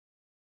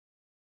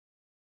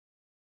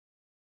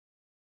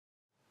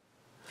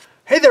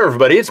Hey there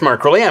everybody, it's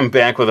markcrilley. I'm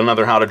back with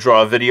another how to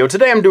draw video.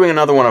 Today I'm doing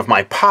another one of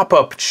my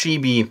pop-up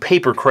Chibi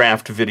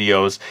papercraft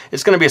videos.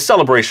 It's going to be a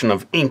celebration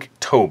of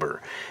Inktober.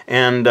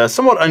 And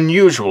somewhat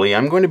unusually,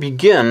 I'm going to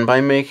begin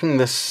by making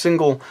this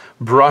single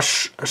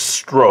brush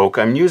stroke.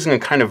 I'm using a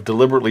kind of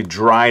deliberately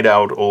dried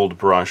out old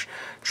brush,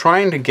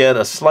 trying to get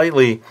a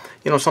slightly,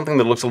 something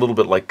that looks a little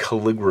bit like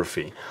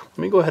calligraphy. Let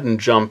me go ahead and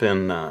jump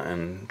in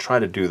and try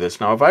to do this.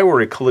 Now, if I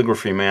were a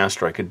calligraphy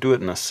master, I could do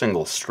it in a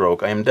single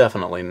stroke. I am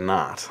definitely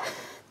not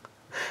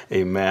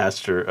a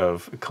master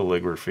of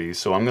calligraphy,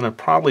 so I'm going to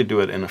probably do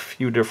it in a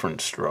few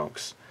different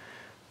strokes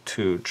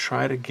to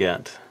try to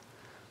get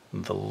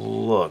the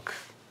look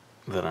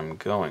that I'm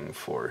going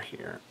for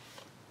here.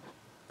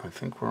 I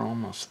think we're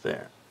almost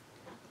there.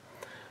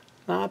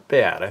 Not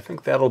bad. I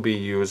think that'll be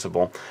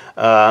usable.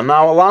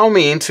 Now allow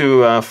me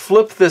to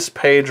flip this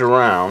page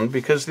around,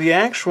 because the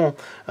actual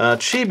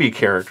Chibi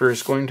character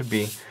is going to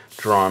be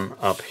drawn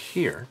up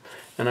here,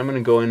 and I'm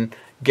going to go and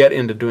get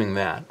into doing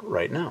that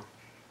right now.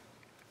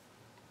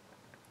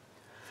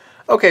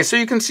 Okay, so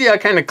you can see I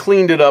kind of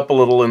cleaned it up a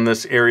little in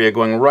this area,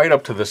 going right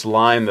up to this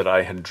line that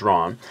I had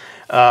drawn.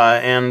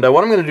 And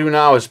what I'm going to do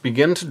now is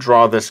begin to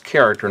draw this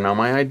character. Now,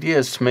 my idea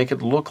is to make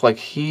it look like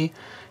he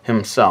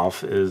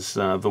himself is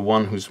the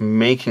one who's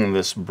making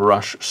this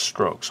brush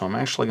stroke. So I'm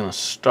actually going to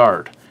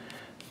start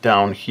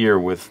down here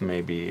with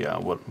maybe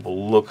what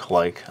will look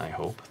like, I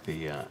hope,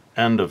 the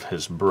end of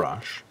his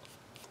brush.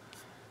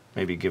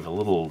 Maybe give a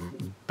little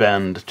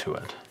bend to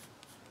it,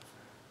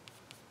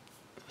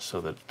 so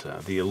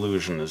that the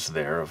illusion is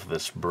there of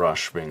this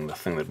brush being the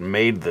thing that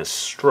made this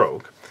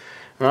stroke.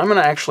 And I'm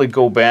going to actually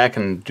go back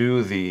and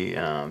do the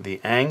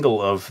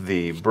angle of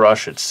the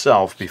brush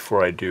itself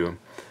before I do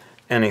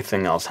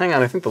anything else. Hang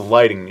on, I think the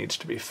lighting needs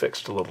to be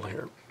fixed a little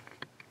here.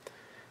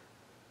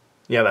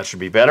 Yeah, that should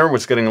be better.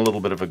 It's getting a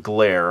little bit of a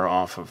glare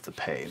off of the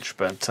page.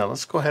 But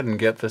let's go ahead and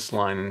get this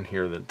line in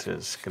here that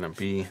is going to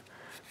be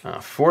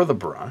for the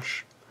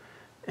brush.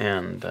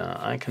 And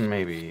I can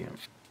maybe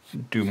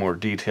do more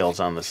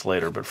details on this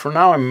later, but for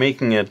now I'm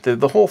making it,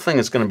 the whole thing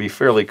is going to be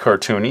fairly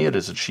cartoony. It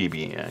is a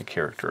Chibi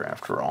character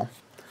after all.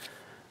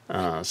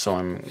 So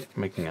I'm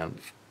making a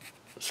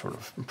sort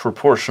of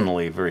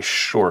proportionally very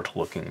short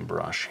looking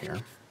brush here.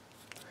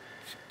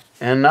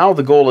 And now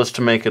the goal is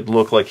to make it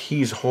look like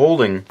he's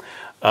holding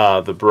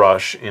the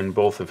brush in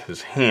both of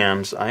his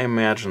hands. I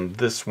imagine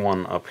this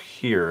one up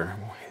here,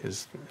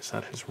 is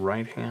that his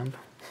right hand?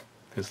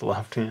 His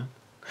left hand?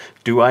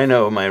 Do I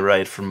know my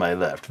right from my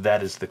left?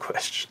 That is the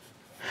question.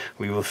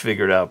 We will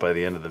figure it out by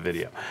the end of the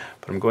video.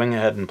 But I'm going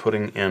ahead and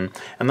putting in,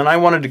 and then I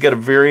wanted to get a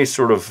very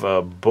sort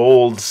of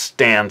bold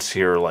stance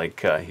here,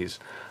 like he's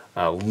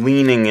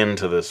leaning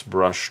into this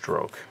brush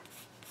stroke,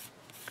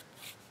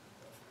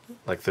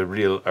 like the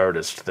real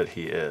artist that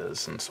he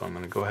is. And so I'm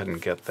going to go ahead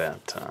and get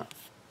that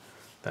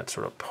that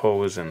sort of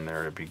pose in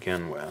there to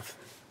begin with.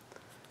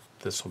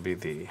 This will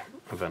be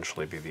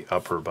eventually be the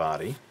upper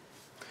body.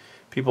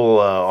 People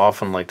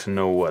often like to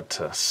know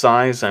what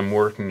size I'm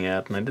working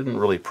at, and I didn't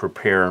really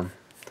prepare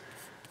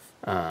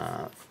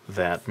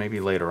that. Maybe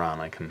later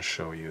on I can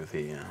show you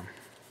the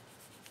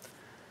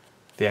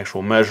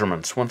actual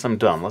measurements once I'm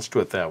done. Let's do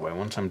it that way.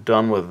 Once I'm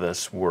done with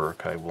this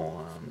work, I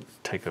will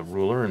take a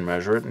ruler and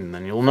measure it, and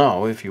then you'll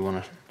know, if you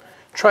want to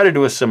try to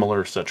do a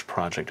similar such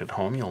project at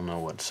home, you'll know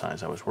what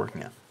size I was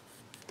working at.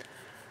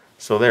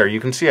 So there, you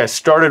can see I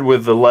started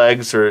with the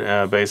legs,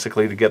 or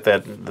basically to get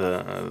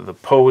the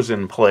pose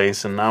in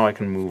place, and now I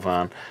can move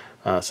on.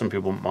 Some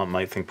people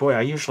might think, boy, I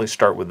usually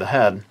start with the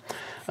head.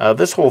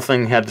 This whole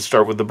thing had to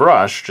start with the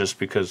brush, just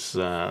because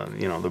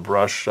the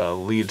brush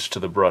leads to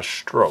the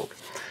brush stroke,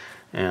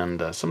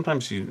 and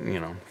sometimes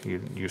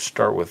you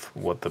start with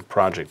what the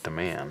project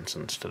demands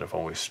instead of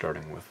always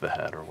starting with the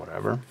head or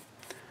whatever.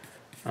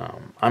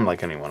 I'm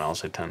like anyone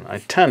else. I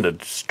tend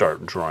to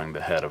start drawing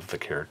the head of the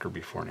character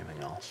before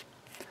anything else.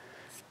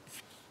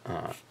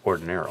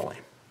 Ordinarily.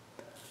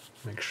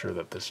 Make sure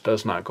that this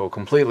does not go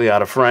completely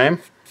out of frame.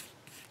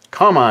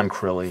 Come on,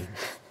 Crilly.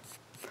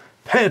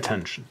 Pay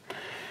attention.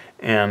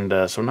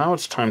 And so now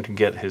it's time to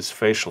get his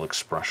facial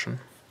expression.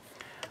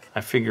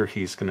 I figure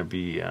he's going to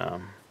be...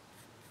 I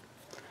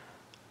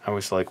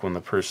always like when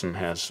the person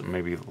has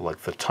maybe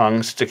like the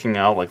tongue sticking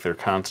out, like they're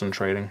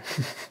concentrating.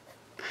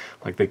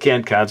 Like they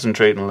can't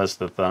concentrate unless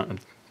the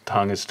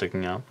tongue is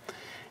sticking out.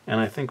 And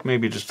I think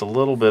maybe just a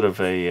little bit of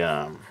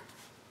a...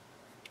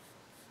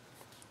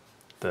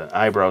 the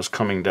eyebrows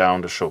coming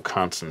down to show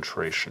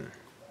concentration.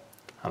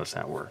 How does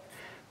that work?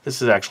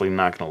 This is actually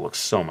not going to look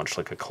so much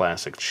like a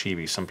classic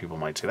Chibi. Some people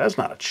might say, that's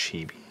not a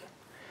Chibi.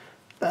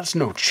 That's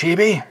no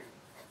Chibi.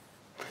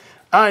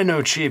 I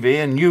know Chibi,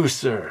 and you,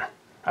 sir,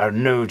 are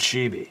no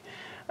Chibi.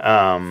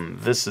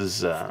 This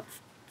is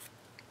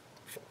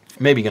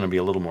maybe going to be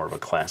a little more of a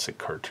classic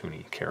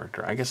cartoony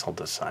character. I guess I'll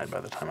decide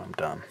by the time I'm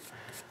done.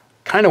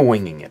 Kind of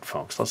winging it,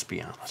 folks, let's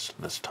be honest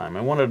this time.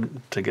 I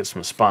wanted to get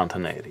some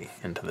spontaneity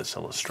into this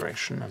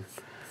illustration and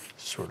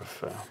sort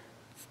of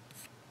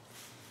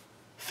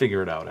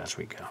figure it out as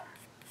we go.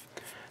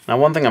 Now,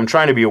 one thing I'm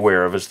trying to be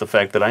aware of is the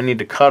fact that I need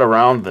to cut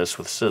around this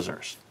with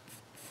scissors.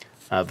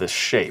 this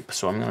shape.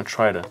 So I'm going to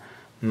try to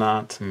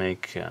not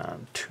make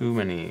too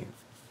many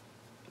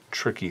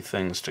tricky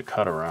things to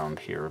cut around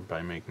here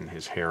by making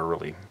his hair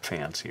really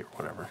fancy or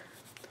whatever.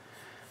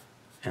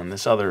 And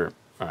this other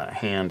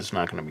hand is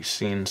not going to be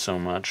seen so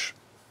much.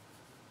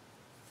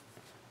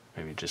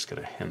 Maybe just get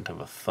a hint of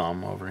a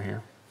thumb over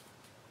here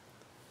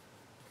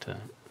to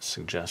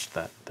suggest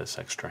that this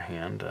extra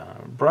hand.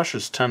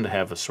 Brushes tend to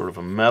have a sort of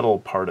a metal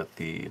part at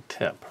the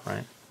tip,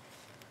 right?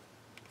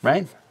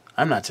 Right?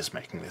 I'm not just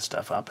making this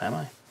stuff up, am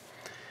I?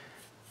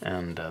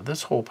 And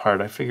this whole part,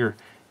 I figure,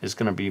 is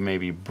going to be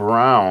maybe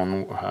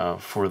brown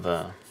for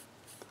the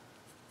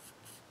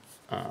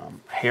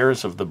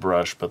hairs of the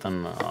brush, but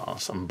then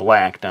some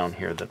black down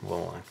here that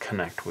will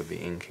connect with the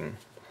inking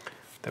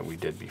that we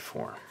did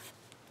before.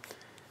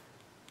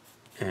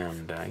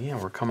 And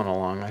yeah, we're coming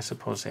along, I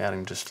suppose,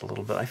 adding just a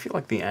little bit. I feel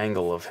like the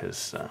angle of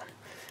his,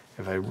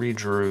 if I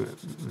redrew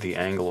the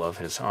angle of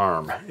his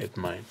arm, it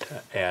might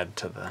add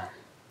to the,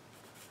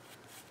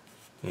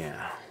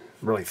 yeah,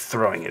 really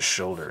throwing his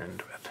shoulder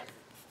into it.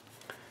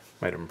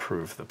 Might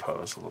improve the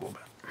pose a little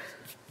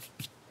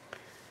bit.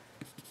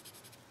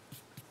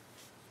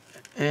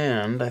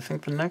 And I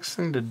think the next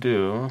thing to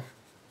do,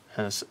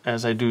 as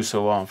I do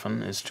so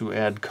often, is to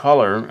add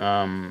color.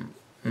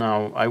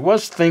 Now, I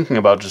was thinking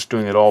about just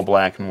doing it all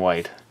black and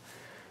white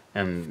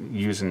and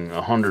using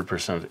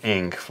 100%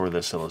 ink for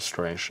this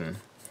illustration.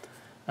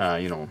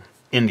 You know,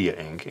 India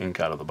ink, ink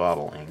out of the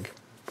bottle ink.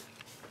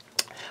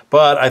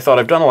 But I thought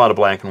I've done a lot of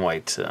black and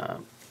white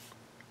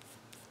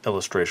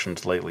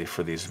illustrations lately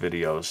for these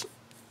videos.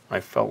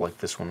 I felt like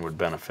this one would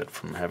benefit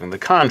from having the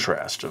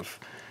contrast of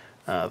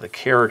the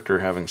character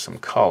having some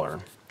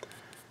color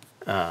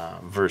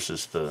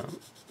versus the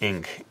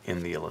ink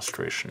in the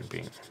illustration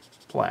being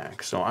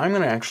black. So I'm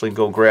going to actually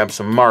go grab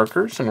some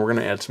markers and we're going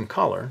to add some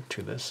color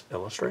to this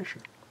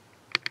illustration.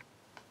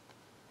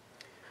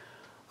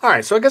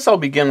 Alright, so I guess I'll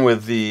begin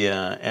with the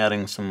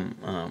adding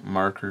some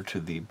marker to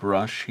the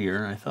brush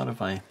here. I thought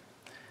if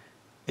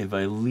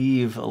I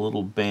leave a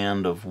little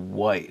band of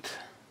white,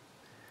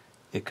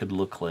 it could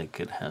look like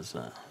it has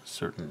a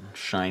certain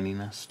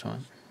shininess to it.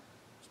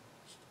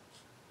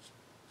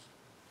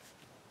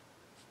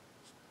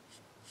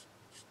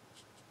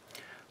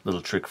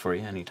 Little trick for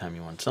you, anytime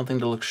you want something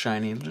to look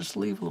shiny, just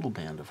leave a little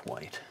band of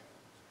white.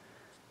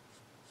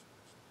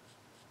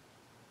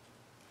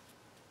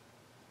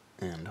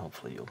 And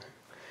hopefully you'll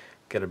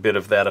get a bit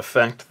of that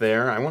effect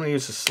there. I want to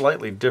use a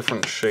slightly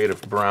different shade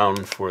of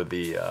brown for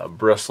the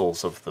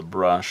bristles of the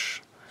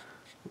brush.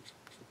 A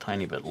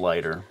tiny bit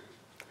lighter.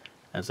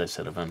 As I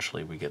said,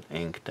 eventually we get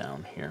ink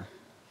down here.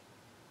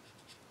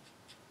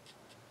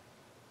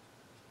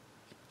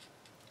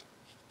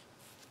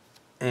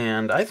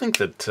 And I think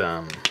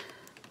that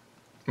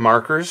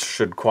markers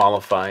should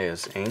qualify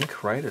as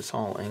ink, right? It's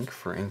all ink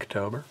for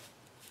Inktober.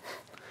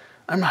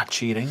 I'm not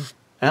cheating,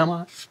 am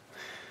I?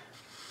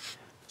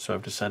 So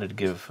I've decided to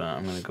give,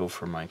 I'm going to go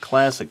for my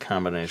classic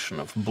combination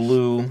of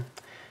blue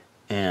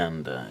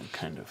and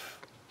kind of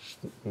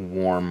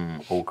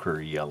warm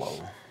ochre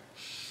yellow.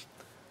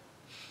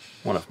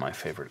 One of my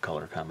favorite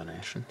color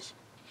combinations.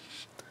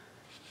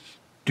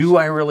 Do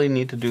I really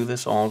need to do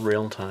this all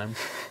real time?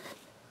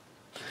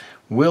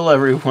 Will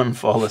everyone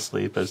fall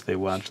asleep as they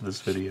watch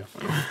this video?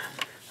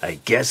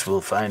 I guess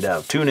we'll find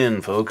out. Tune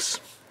in,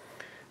 folks.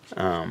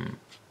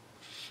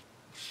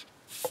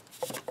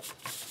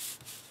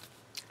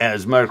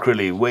 As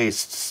markcrilley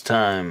wastes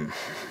time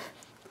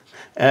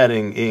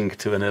adding ink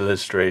to an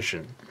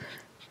illustration.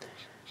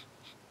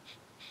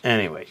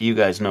 Anyway, you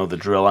guys know the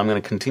drill. I'm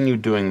going to continue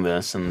doing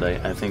this, and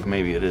I think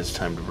maybe it is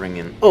time to bring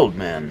in Old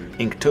Man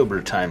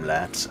Inktober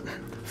time-lapse.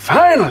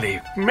 Finally!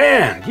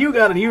 Man, you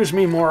gotta use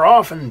me more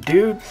often,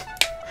 dude.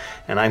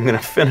 And I'm going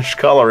to finish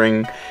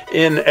coloring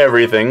in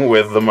everything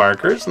with the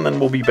markers, and then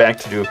we'll be back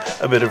to do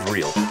a bit of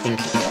real inking.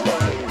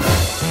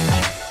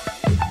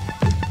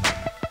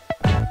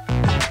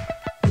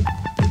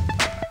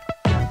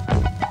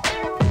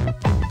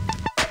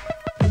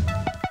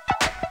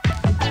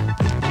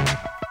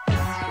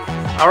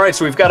 Alright,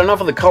 so we've got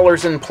enough of the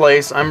colors in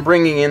place. I'm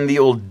bringing in the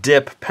old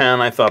dip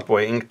pen. I thought,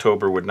 boy,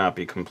 Inktober would not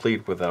be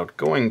complete without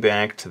going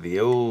back to the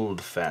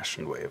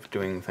old-fashioned way of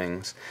doing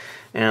things.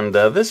 And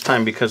this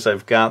time, because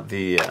I've got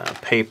the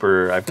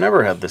paper, I've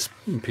never had this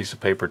piece of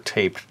paper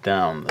taped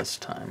down this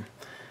time,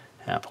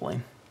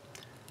 happily.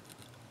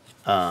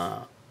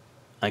 I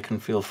can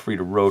feel free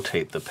to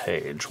rotate the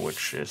page,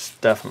 which is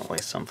definitely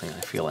something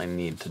I feel I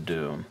need to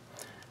do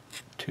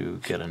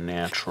to get a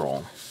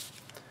natural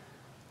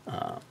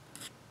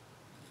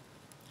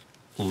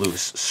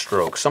loose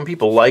stroke. Some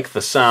people like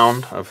the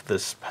sound of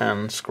this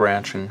pen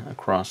scratching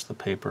across the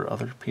paper.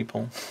 Other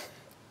people,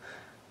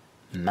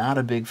 not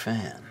a big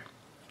fan.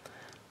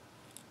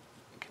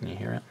 Can you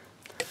hear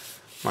it?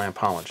 My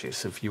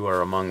apologies if you are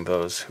among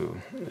those who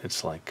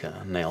it's like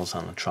nails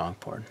on a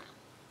chalkboard.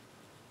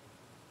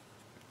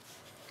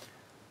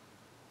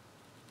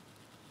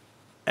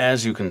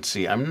 As you can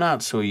see, I'm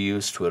not so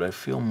used to it. I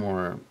feel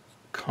more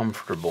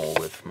comfortable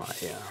with my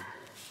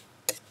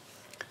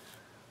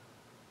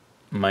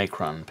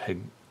micron,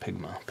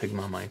 Pigma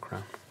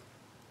micron.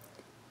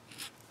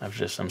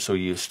 I'm so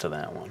used to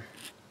that one.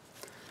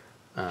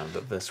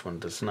 That this one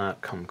does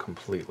not come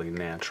completely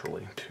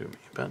naturally to me,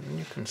 but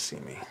you can see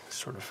me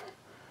sort of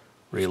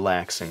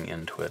relaxing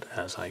into it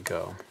as I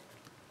go.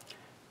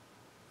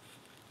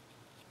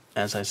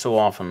 As I so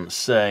often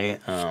say,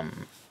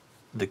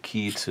 the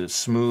key to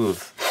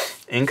smooth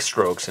ink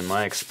strokes, in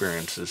my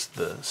experience, is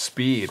the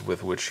speed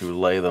with which you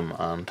lay them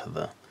onto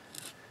the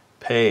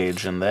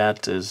page, and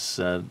that is,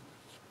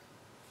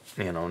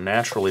 you know,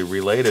 naturally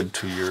related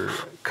to your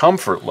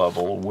comfort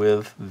level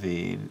with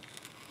the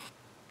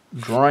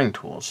drawing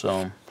tool.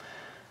 So,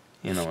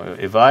 you know,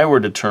 if I were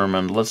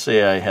determined, let's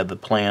say I had the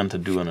plan to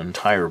do an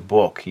entire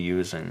book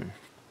using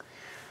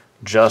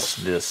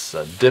just this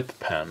dip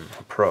pen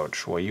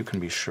approach, well, you can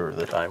be sure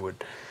that I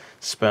would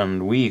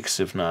spend weeks,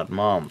 if not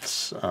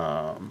months,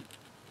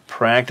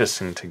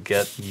 practicing to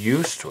get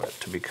used to it,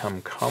 to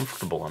become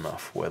comfortable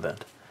enough with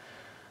it.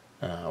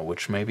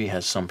 Which maybe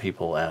has some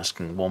people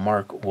asking, well,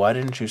 Mark, why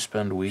didn't you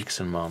spend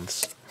weeks and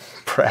months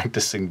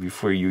practicing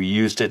before you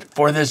used it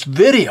for this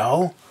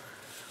video?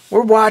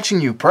 We're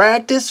watching you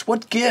practice.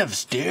 What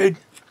gives, dude?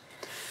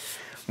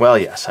 Well,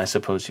 yes, I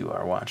suppose you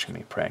are watching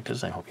me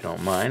practice. I hope you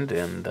don't mind.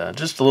 And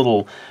just a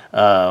little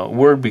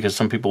word, because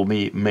some people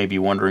may be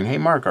wondering, hey,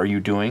 Mark, are you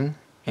doing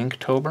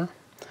Inktober?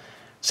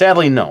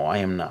 Sadly, no, I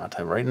am not.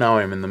 Right now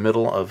I'm in the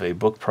middle of a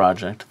book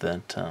project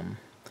that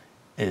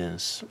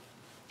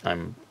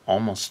I'm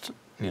almost,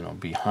 you know,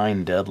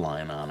 behind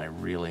deadline on. I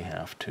really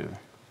have to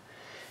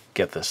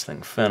get this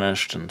thing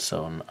finished, and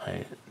so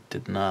I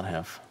did not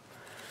have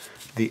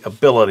the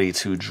ability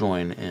to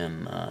join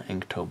in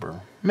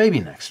Inktober. Maybe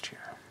next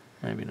year.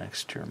 Maybe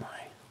next year my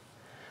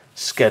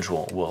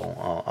schedule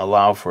will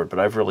allow for it, but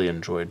I've really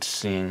enjoyed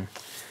seeing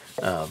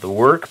the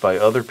work by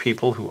other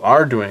people who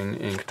are doing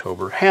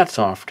Inktober. Hats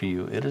off to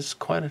you. It is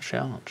quite a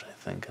challenge, I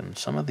think, and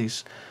some of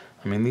these,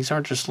 I mean, these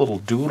aren't just little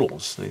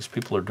doodles. These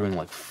people are doing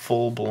like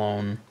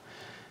full-blown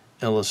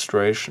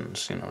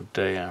illustrations, you know,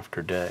 day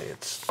after day.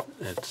 It's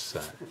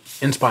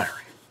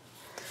inspiring.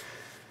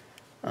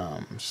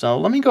 So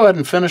let me go ahead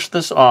and finish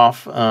this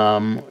off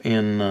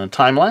in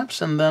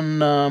time-lapse, and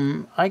then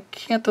I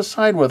can't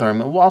decide whether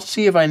I'll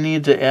see if I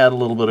need to add a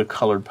little bit of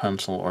colored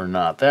pencil or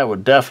not. That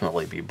would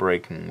definitely be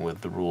breaking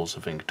with the rules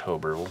of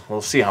Inktober.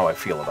 We'll see how I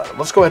feel about it.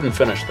 Let's go ahead and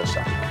finish this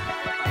up.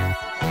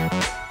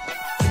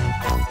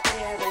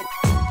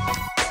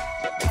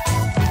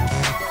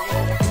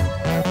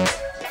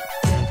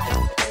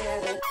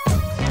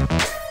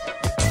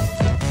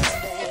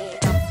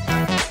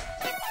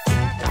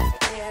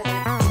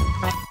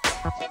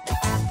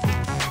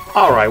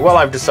 Alright, well,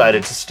 I've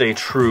decided to stay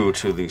true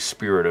to the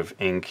spirit of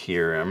ink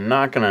here. I'm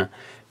not going to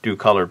do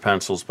colored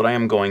pencils, but I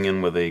am going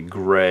in with a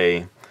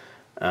gray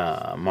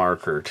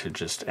marker to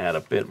just add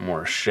a bit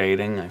more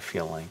shading. I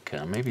feel like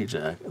maybe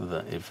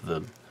if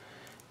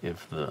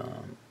the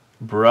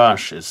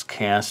brush is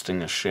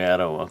casting a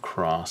shadow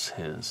across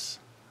his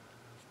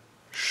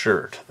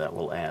shirt, that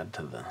will add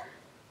to the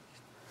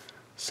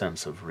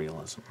sense of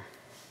realism.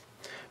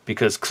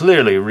 Because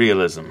clearly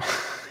realism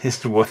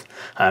is what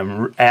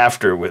I'm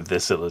after with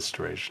this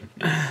illustration.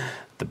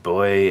 The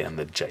boy and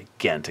the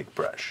gigantic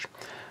brush.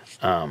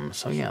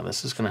 So yeah,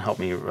 this is going to help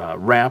me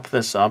wrap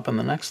this up, and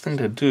the next thing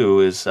to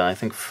do is, I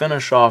think,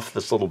 finish off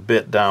this little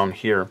bit down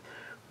here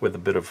with a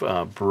bit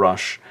of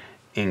brush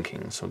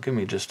inking. So give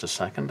me just a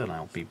second and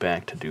I'll be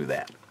back to do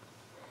that.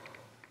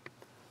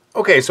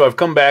 Okay, so I've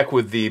come back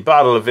with the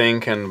bottle of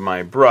ink and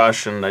my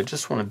brush, and I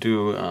just want to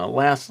do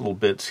last little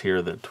bits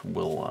here that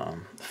will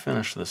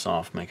finish this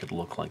off, make it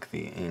look like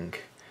the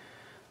ink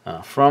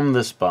from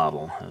this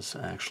bottle has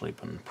actually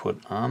been put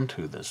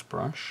onto this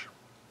brush.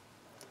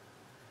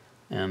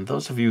 And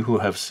those of you who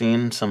have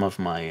seen some of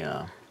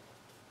my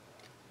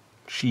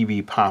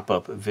Chibi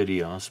pop-up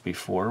videos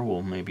before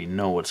will maybe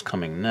know what's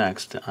coming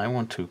next. I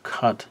want to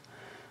cut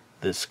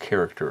this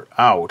character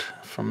out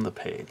from the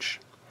page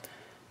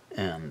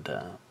and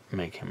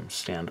make him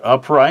stand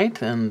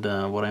upright, and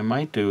what I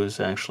might do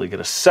is actually get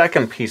a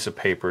second piece of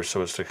paper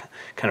so as to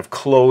kind of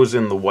close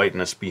in the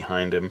whiteness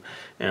behind him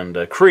and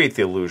create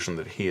the illusion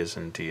that he is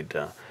indeed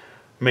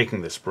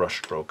making this brush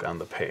stroke on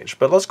the page.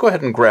 But let's go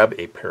ahead and grab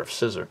a pair of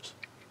scissors.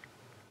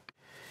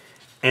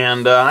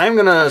 And I'm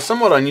going to,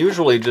 somewhat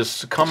unusually,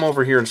 just come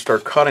over here and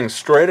start cutting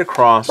straight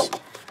across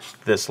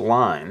this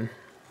line.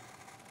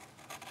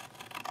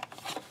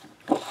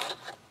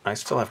 I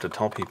still have to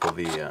tell people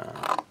the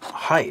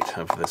height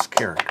of this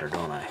character,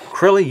 don't I?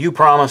 Crilly, you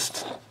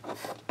promised.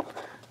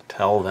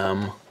 Tell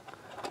them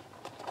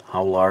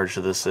how large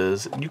this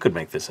is. You could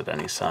make this at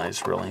any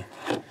size, really.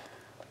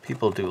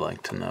 People do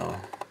like to know,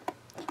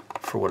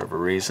 for whatever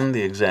reason,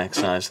 the exact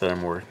size that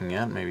I'm working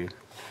at. Maybe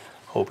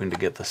hoping to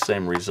get the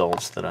same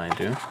results that I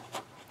do.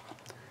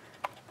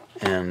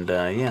 And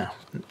yeah,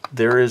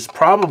 there is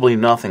probably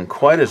nothing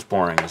quite as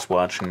boring as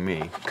watching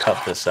me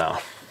cut this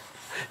out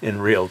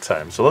in real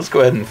time. So let's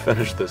go ahead and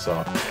finish this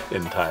off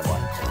in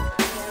time-lapse.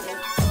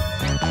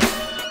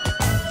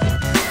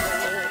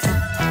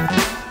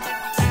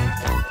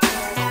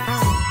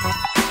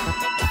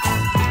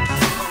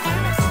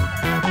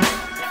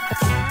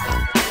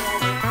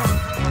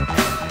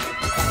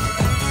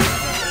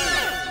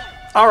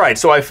 Alright,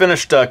 so I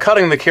finished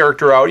cutting the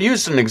character out.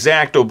 Used an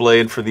X-Acto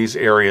blade for these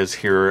areas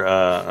here.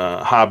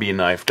 Hobby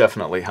knife,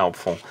 definitely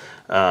helpful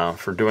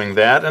for doing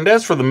that. And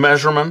as for the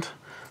measurement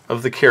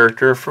of the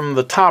character, from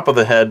the top of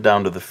the head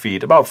down to the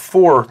feet, about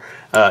 4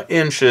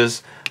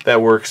 inches, that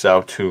works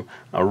out to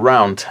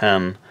around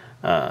 10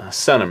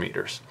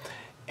 centimeters.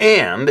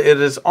 And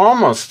it is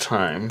almost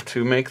time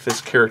to make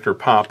this character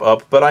pop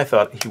up, but I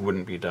thought he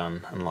wouldn't be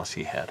done unless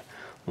he had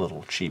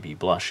little chibi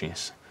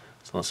blushies.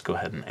 So let's go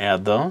ahead and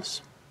add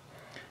those.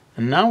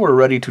 And now we're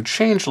ready to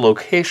change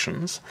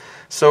locations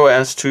so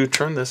as to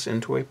turn this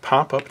into a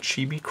pop-up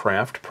chibi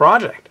craft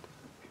project.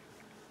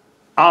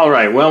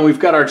 Alright, well, we've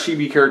got our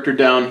chibi character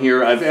down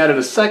here. I've added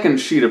a second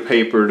sheet of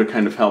paper to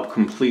kind of help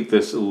complete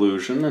this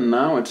illusion, and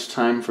now it's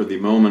time for the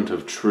moment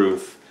of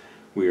truth.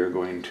 We are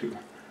going to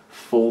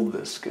fold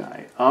this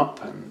guy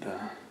up and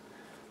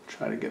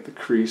try to get the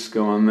crease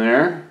going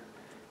there.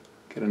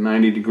 Get a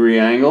 90-degree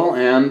angle,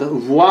 and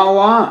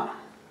voila!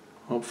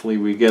 Hopefully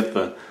we get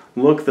the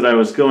look that I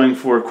was going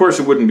for. Of course,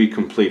 it wouldn't be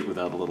complete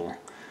without a little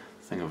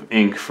thing of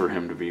ink for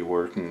him to be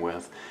working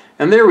with.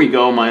 And there we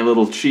go, my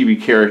little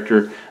chibi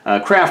character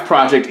craft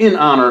project in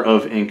honor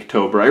of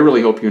Inktober. I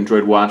really hope you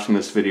enjoyed watching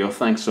this video.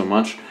 Thanks so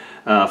much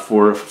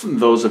for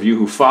those of you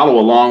who follow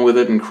along with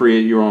it and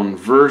create your own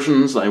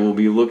versions. I will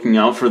be looking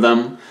out for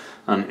them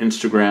on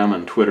Instagram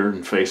and Twitter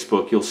and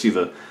Facebook. You'll see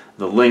the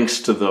links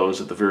to those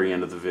at the very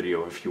end of the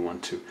video if you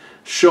want to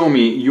show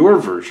me your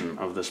version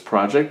of this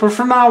project. But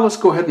for now, let's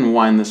go ahead and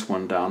wind this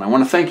one down. I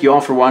want to thank you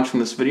all for watching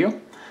this video.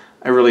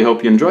 I really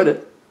hope you enjoyed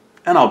it,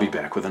 and I'll be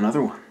back with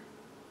another one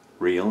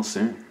real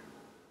soon.